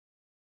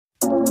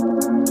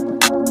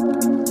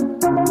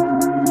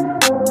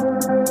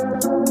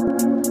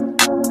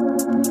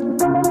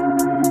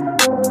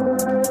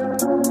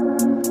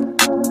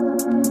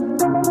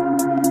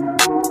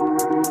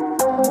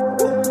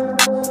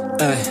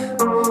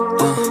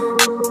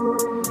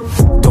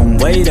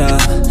wait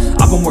up.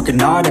 I've been working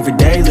hard every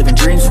day, living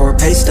dreams for a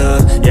pay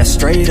stub. Yeah,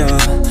 straight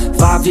up.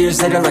 5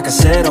 years later, like I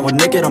said, I would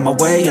make it on my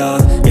way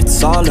up.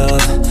 It's all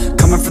love,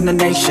 coming from the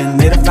nation,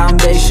 made a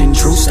foundation,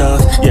 true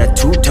stuff. Yeah,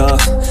 too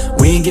tough.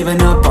 We ain't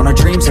giving up on our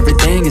dreams,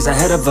 everything is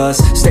ahead of us.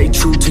 Stay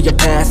true to your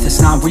path,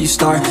 it's not where you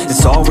start,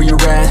 it's all where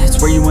you're at.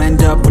 It's where you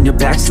end up when your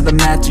back's to the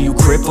mat. Do you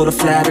cripple the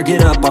flat or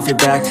get up off your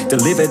back?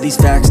 Deliver these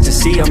facts to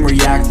see them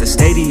react. The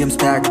stadium's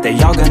packed, they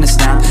all gonna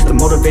snap. The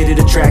motivated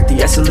attract, the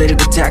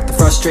escalated attack. The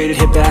frustrated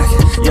hit back,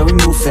 yeah we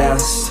move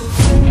fast.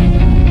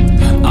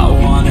 I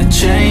wanna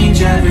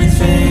change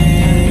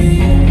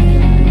everything.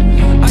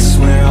 I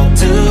swear I'll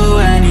do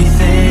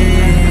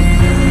anything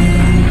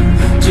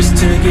just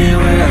to get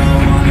where I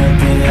wanna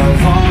be. I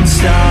won't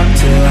stop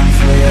till I'm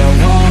free. I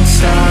won't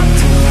stop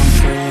till I'm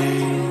free.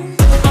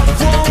 I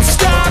won't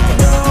stop,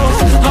 no,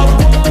 I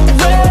won't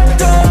let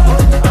go.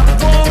 I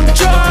won't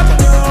drop,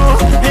 no,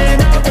 and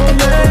I won't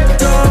let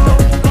go.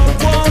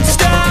 I won't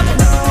stop,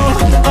 no,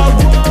 I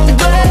won't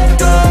let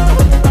go.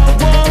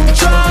 I won't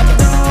drop,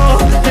 no,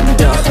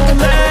 and I won't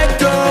let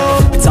go.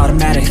 It's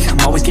automatic, I'm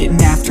always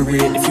getting after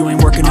it. If you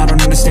ain't working, I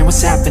don't understand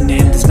what's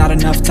happening. There's not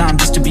enough time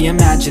just to be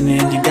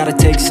imagining. You gotta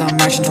take some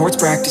action towards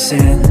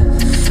practicing.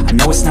 I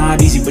know it's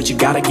not easy, but you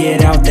gotta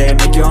get out there.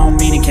 Make your own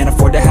meaning, can't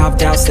afford to have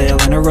doubts. They'll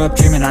interrupt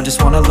dreaming, I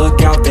just wanna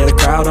look out there. The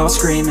crowd all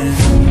screaming.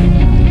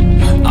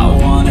 I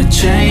wanna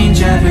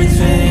change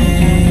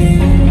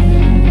everything.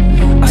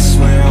 I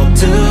swear I'll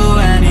do